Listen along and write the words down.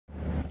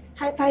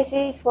Hi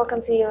Pisces, welcome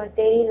to your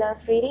daily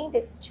love reading.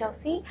 This is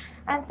Chelsea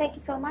and thank you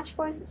so much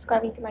for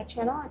subscribing to my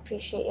channel. I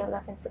appreciate your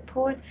love and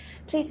support.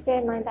 Please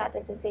bear in mind that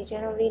this is a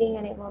general reading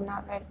and it will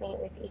not resonate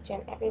with each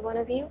and every one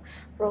of you.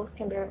 Roles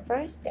can be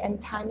reversed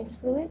and time is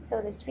fluid, so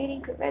this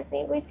reading could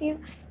resonate with you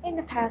in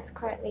the past,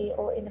 currently,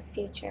 or in the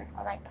future.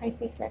 Alright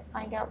Pisces, let's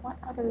find out what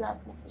are the love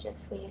messages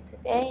for you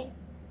today.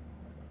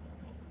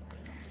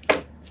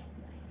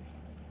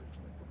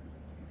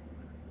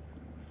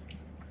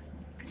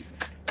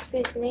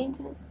 Spirits and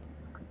angels,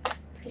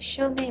 please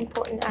show me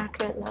important,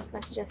 accurate love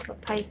messages for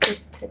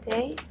Pisces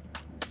today.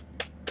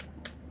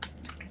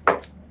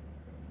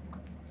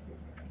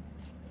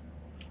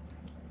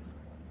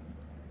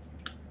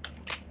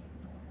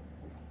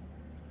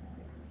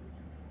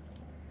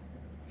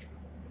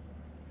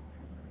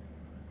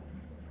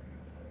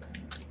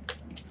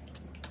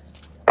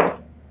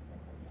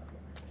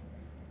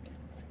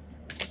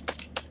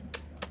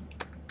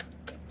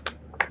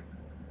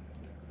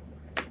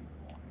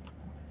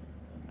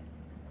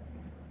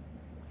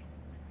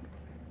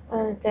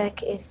 On the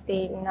deck is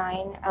the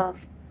Nine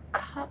of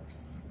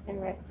Cups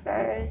in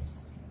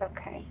reverse.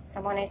 Okay,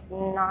 someone is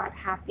not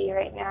happy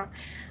right now.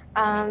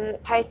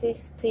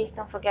 Pisces, please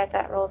don't forget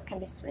that roles can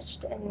be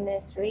switched in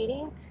this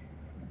reading.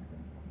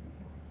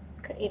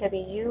 Could either be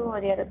you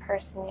or the other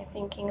person you're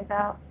thinking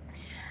about.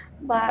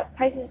 But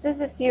Pisces, this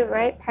is you,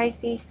 right?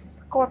 Pisces,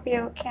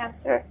 Scorpio,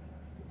 Cancer,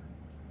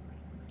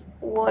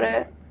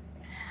 water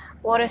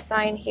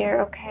sign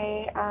here,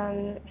 okay?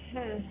 I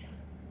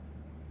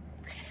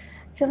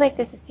feel like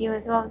this is you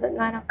as well. The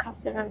Nine of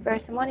Cups in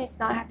reverse. Someone is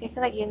not happy. I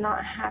feel like you're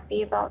not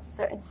happy about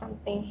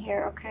something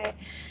here, okay?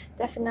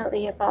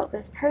 Definitely about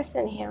this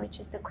person here, which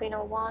is the Queen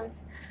of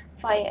Wands,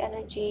 fire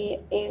energy,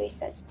 Aries,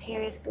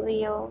 Sagittarius,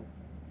 Leo.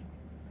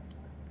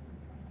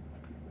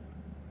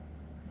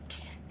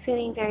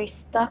 Feeling very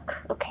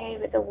stuck, okay,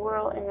 with the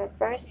World in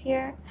reverse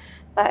here.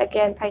 But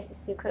again,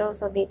 Pisces, you could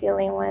also be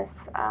dealing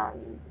with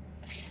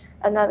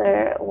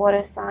another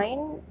water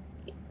sign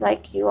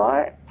like you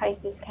are,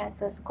 Pisces,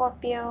 Cancer,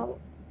 Scorpio.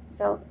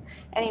 So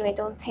anyway,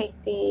 don't take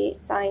the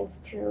signs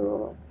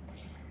too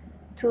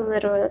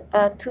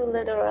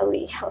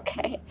literally,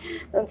 okay?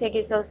 Don't take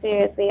it so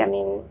seriously. I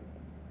mean,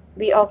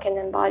 we all can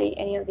embody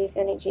any of these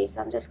energies.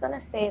 So I'm just gonna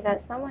say that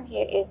someone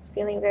here is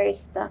feeling very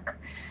stuck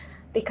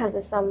because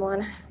of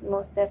someone,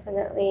 most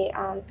definitely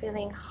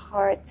feeling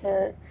hard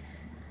to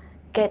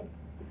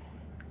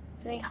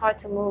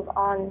move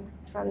on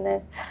from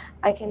this.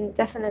 I can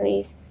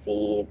definitely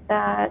see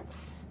that.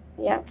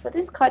 Yeah, for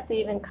this card to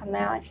even come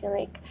out, I feel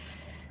like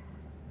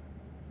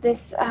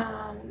this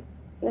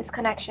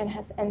connection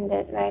has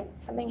ended, right?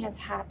 Something has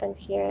happened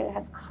here. It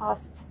has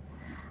caused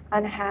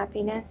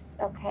unhappiness,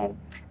 okay?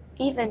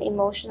 Even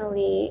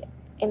emotionally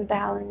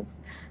imbalanced.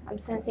 I'm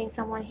sensing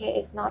someone here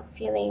is not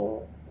feeling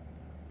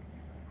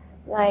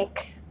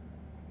like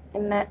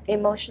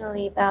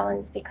emotionally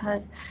balanced,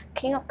 because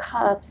King of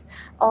Cups,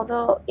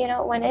 although, you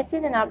know, when it's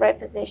in an upright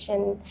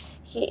position,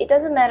 it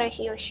doesn't matter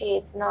he or she,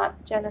 it's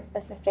not gender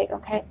specific,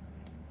 okay?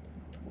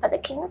 But the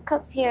King of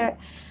Cups here,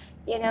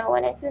 you know,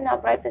 when it's in an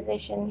upright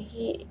position,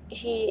 he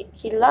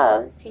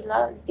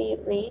loves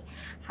deeply.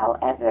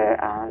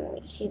 However,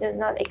 he does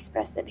not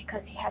express it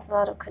because he has a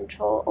lot of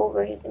control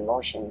over his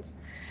emotions,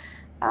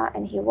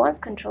 and he wants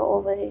control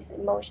over his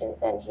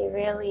emotions, and he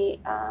really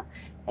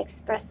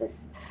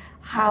expresses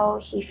how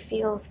he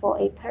feels for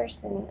a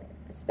person,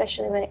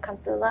 especially when it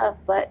comes to love.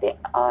 But they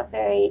are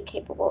very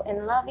capable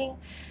in loving,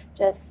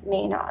 just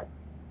may not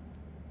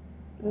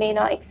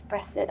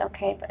express it,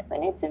 okay? But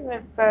when it's in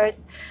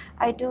reverse,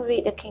 I do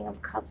read the King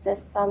of Cups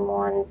as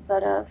someone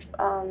sort of,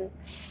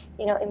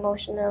 you know,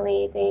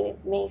 emotionally they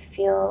may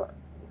feel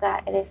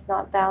that it is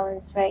not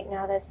balanced right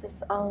now. There's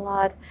just a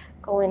lot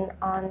going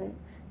on,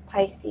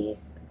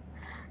 Pisces.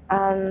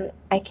 I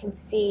can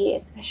see,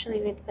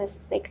 especially with the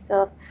Six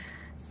of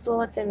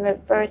Swords in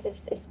reverse,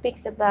 it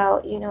speaks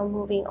about, you know,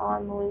 moving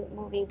on,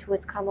 moving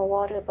towards calmer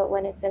water. But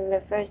when it's in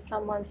reverse,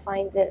 someone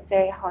finds it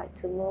very hard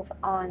to move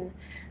on,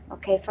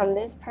 okay, from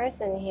this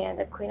person here,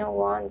 the Queen of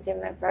Wands in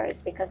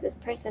reverse, because this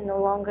person no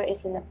longer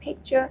is in the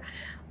picture,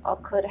 or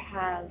could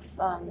have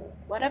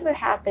whatever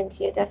happened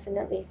here.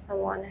 Definitely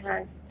someone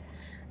has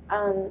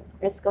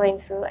is going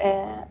through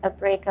a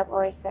breakup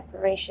or a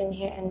separation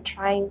here and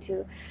trying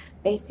to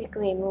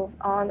basically move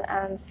on,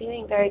 and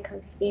feeling very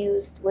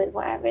confused with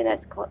whatever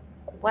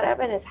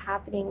that's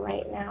happening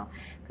right now.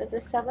 Because the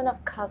Seven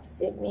of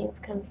Cups, it means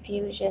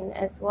confusion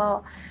as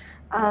well.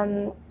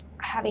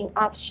 Having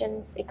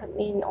options, it could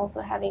mean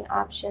also having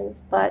options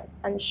but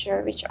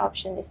unsure which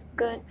option is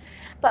good.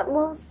 But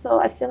most so,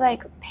 I feel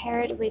like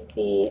paired with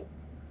the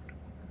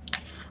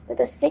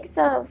Six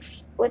of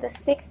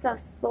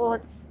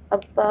Swords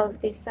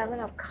above the Seven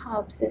of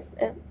Cups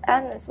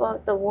and as well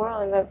as the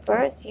World in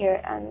reverse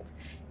here, and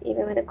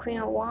even with the Queen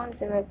of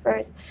Wands in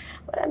reverse,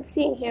 what I'm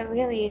seeing here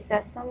really is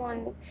that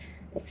someone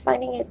is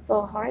finding it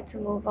so hard to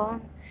move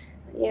on.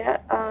 Yeah,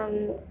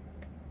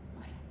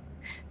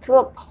 to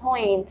a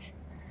point,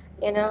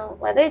 you know,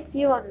 whether it's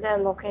you or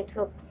them, okay,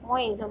 to a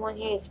point, someone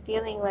here is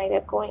feeling like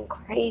they're going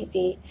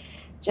crazy,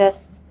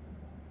 just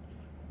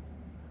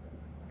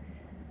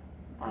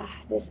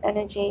this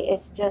energy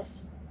is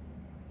just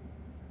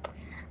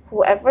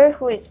whoever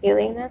who is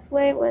feeling this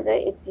way, whether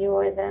it's you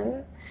or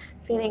them,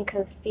 feeling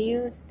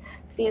confused,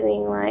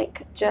 feeling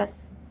like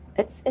just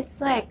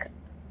it's like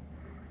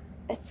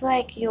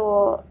you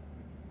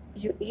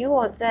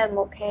or them,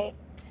 okay?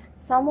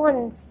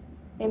 Someone's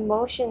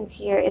emotions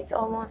here, it's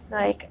almost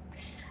like,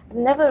 I've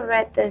never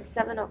read the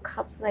Seven of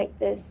Cups like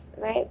this,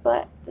 right?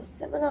 But the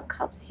Seven of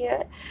Cups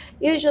here,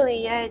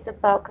 usually, yeah, it's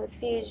about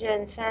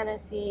confusion,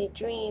 fantasy,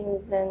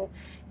 dreams, and,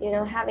 you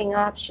know, having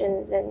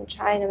options and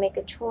trying to make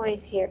a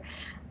choice here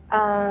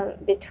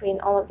between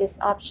all of these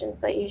options.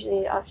 But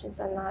usually the options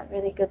are not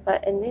really good.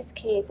 But in this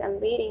case, I'm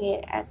reading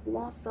it as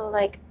more so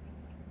like,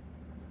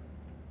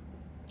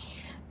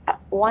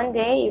 one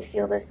day you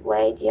feel this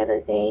way, the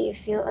other day you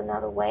feel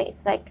another way.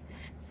 It's like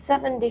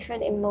 7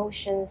 different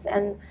emotions,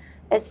 and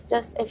it's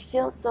just, it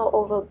feels so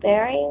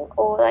overbearing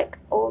or like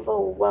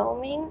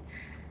overwhelming.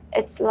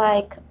 It's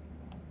like,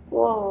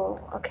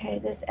 whoa, okay,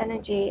 this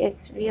energy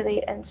is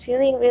really, and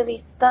feeling really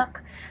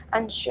stuck,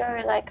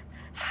 unsure, like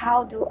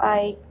how do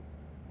I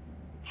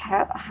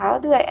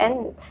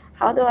end,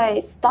 how do I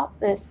stop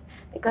this?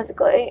 Because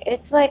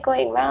it's like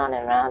going round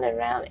and round and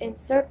round in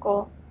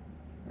circle.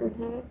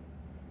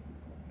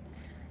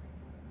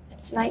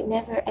 It's like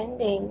never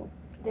ending.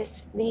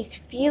 These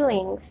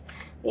feelings,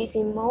 these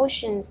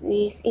emotions,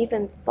 these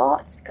even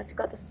thoughts, because you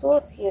got the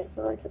swords here,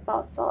 so it's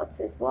about thoughts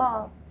as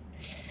well.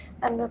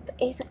 And the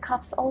Ace of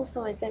Cups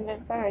also is in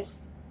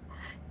reverse.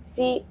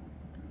 See,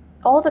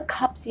 all the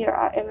cups here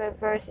are in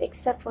reverse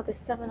except for the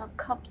Seven of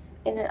Cups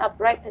in an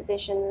upright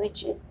position,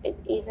 which is, it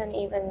isn't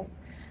even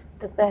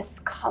the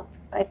best cup.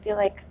 I feel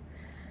like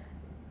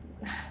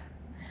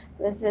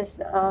this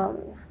is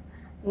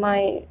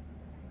my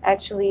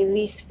actually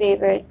least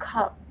favorite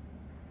cups,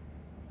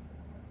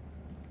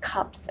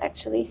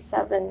 actually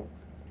 7.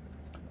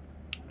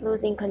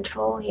 Losing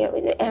control here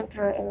with the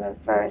Emperor in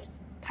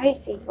reverse.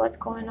 Pisces, what's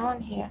going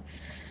on here?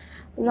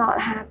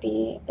 Not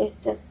happy.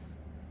 It's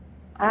just,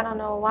 I don't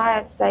know why.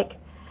 It's like,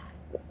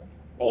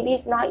 maybe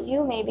it's not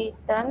you, maybe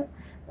it's them.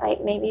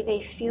 Like maybe they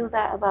feel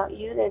that about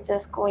you. They're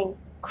just going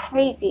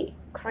crazy.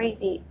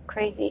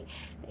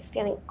 They're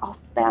feeling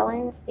off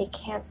balance. They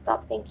can't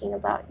stop thinking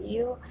about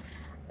you.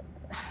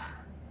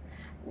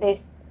 They're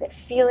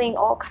feeling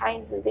all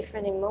kinds of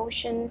different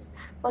emotions.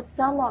 For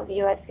some of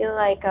you, I feel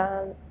like,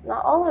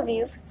 not all of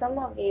you, for some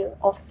of you,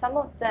 or for some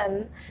of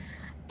them,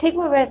 take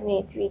what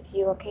resonates with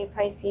you, okay,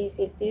 Pisces?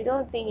 If you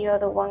don't think you're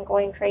the one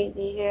going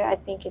crazy here, I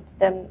think it's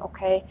them,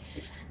 okay?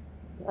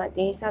 But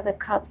these are the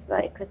cups,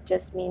 but it could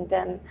just mean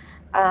them,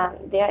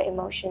 their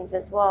emotions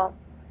as well.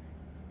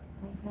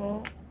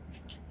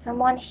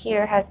 Someone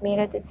here has made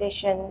a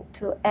decision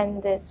to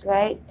end this,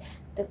 right?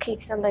 To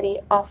kick somebody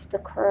off the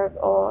curb,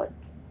 or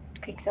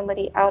kick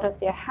somebody out of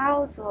their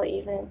house, or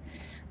even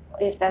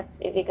if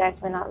you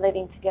guys were not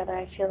living together.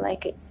 I feel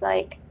like it's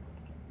like,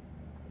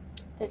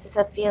 this is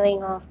a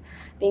feeling of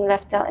being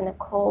left out in the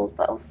cold,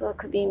 but also it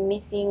could be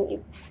missing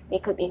you. They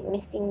could be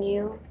missing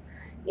you,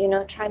 you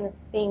know, trying to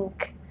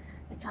think.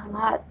 It's a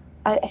lot.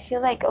 I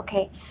feel like,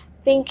 okay,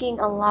 thinking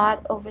a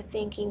lot,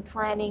 overthinking,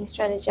 planning,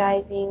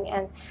 strategizing,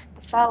 and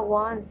the Five of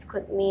Wands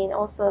could mean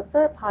also a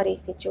third-party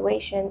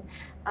situation.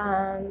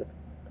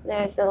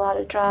 There's a lot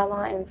of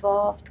drama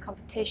involved,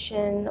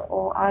 competition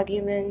or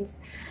arguments,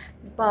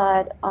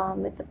 but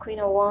with the Queen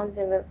of Wands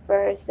in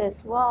reverse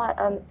as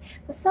well,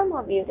 for some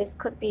of you, this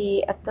could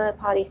be a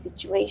third-party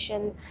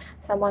situation.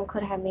 Someone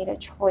could have made a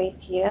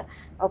choice here,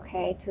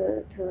 okay,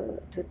 to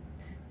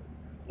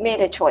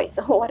made a choice,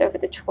 or whatever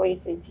the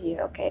choice is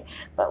here, okay?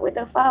 But with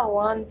the Five of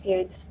Wands here,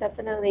 it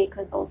definitely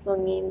could also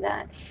mean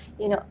that,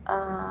 you know,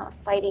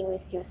 fighting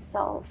with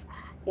yourself.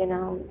 You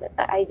know,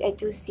 I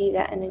do see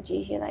that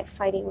energy here, like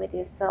fighting with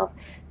yourself,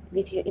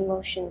 with your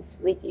emotions,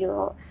 with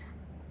your,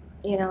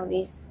 you know,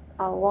 these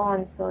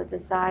wants or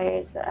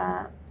desires,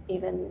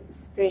 even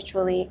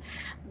spiritually.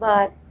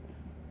 But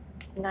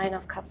Nine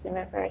of Cups in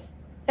reverse,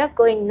 they're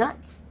going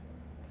nuts.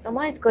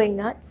 Someone is going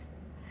nuts.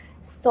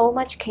 So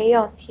much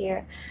chaos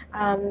here,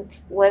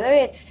 whether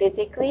it's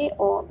physically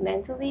or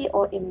mentally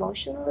or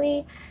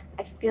emotionally.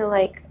 I feel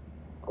like,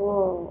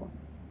 oh,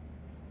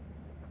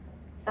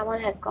 someone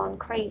has gone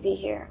crazy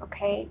here,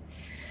 okay?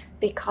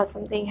 Because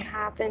something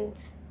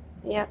happened.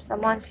 Yep,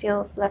 someone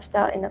feels left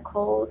out in the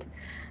cold.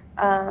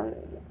 There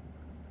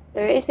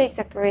is a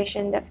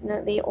separation,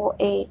 definitely, or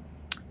a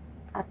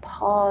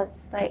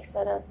pause, like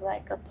sort of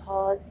like a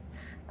pause,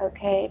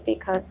 okay,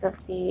 because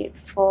of the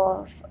Four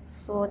of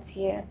Swords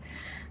here.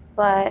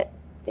 But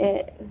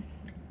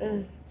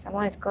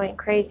someone is going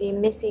crazy,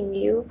 missing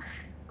you,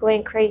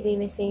 going crazy,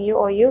 missing you,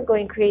 or you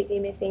going crazy,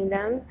 missing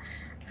them.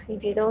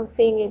 If you don't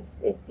think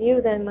it's you,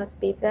 then it must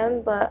be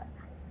them. But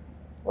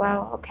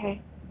wow,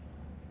 okay.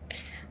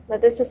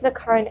 But this is the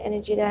current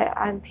energy that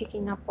I'm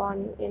picking up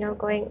on, you know,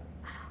 going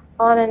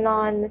on and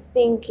on,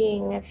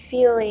 thinking and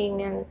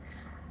feeling, and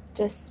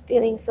just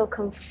feeling so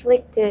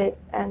conflicted,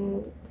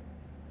 and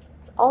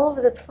it's all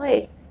over the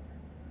place.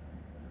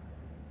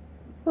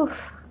 Whew.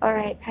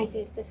 Alright,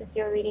 Pisces, this is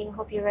your reading.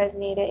 Hope you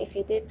resonated. If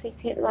you did, please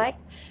hit like,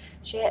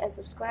 share, and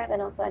subscribe.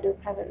 And also, I do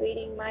private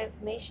reading. My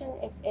information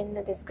is in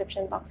the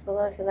description box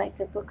below if you'd like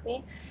to book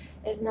me.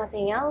 If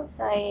nothing else,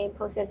 I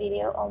post a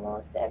video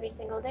almost every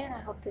single day, and I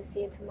hope to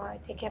see you tomorrow.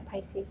 Take care,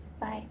 Pisces.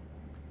 Bye.